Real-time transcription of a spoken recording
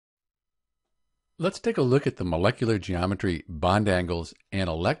Let's take a look at the molecular geometry, bond angles, and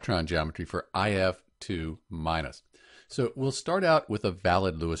electron geometry for IF2 minus. So we'll start out with a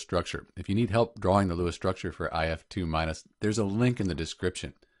valid Lewis structure. If you need help drawing the Lewis structure for IF2 minus, there's a link in the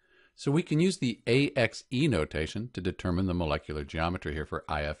description. So we can use the AXE notation to determine the molecular geometry here for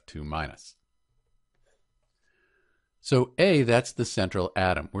IF2 minus. So A, that's the central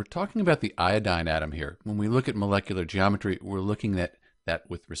atom. We're talking about the iodine atom here. When we look at molecular geometry, we're looking at that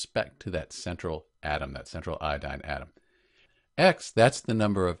with respect to that central atom, that central iodine atom. X, that's the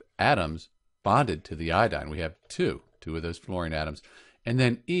number of atoms bonded to the iodine. We have two of those fluorine atoms. And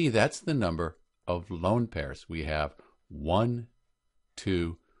then E, that's the number of lone pairs. We have 1,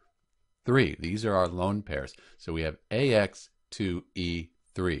 2, 3. These are our lone pairs. So we have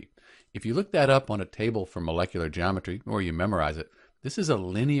AX2E3. If you look that up on a table for molecular geometry, or you memorize it, this is a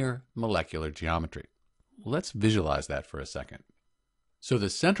linear molecular geometry. Let's visualize that for a second. So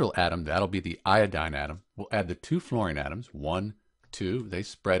the central atom, that'll be the iodine atom, we'll add the two fluorine atoms, 1, 2. They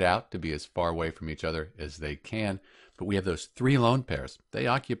spread out to be as far away from each other as they can. But we have those 3 lone pairs. They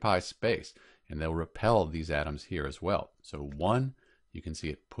occupy space, and they'll repel these atoms here as well. So 1, you can see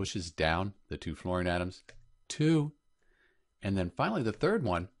it pushes down the 2 fluorine atoms. 2, and then finally the third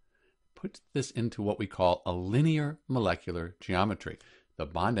one puts this into what we call a linear molecular geometry. The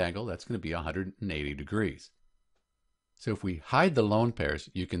bond angle, that's going to be 180 degrees. So if we hide the lone pairs,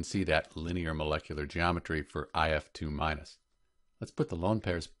 you can see that linear molecular geometry for IF2 minus. Let's put the lone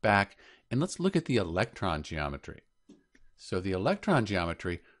pairs back, and let's look at the electron geometry. So the electron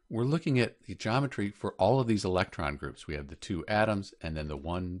geometry, we're looking at the geometry for all of these electron groups. We have the 2 atoms, and then the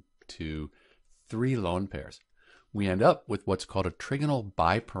 1, 2, 3 lone pairs. We end up with what's called a trigonal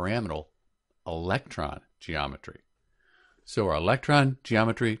bipyramidal electron geometry. So our electron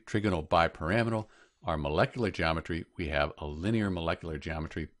geometry, trigonal bipyramidal. Our molecular geometry, we have a linear molecular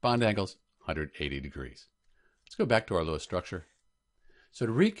geometry, bond angles 180 degrees. Let's go back to our Lewis structure. So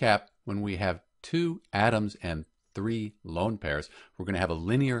to recap, when we have 2 atoms and 3 lone pairs, we're going to have a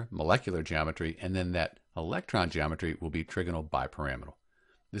linear molecular geometry, and then that electron geometry will be trigonal bipyramidal.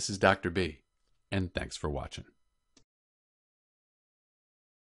 This is Dr. B, and thanks for watching.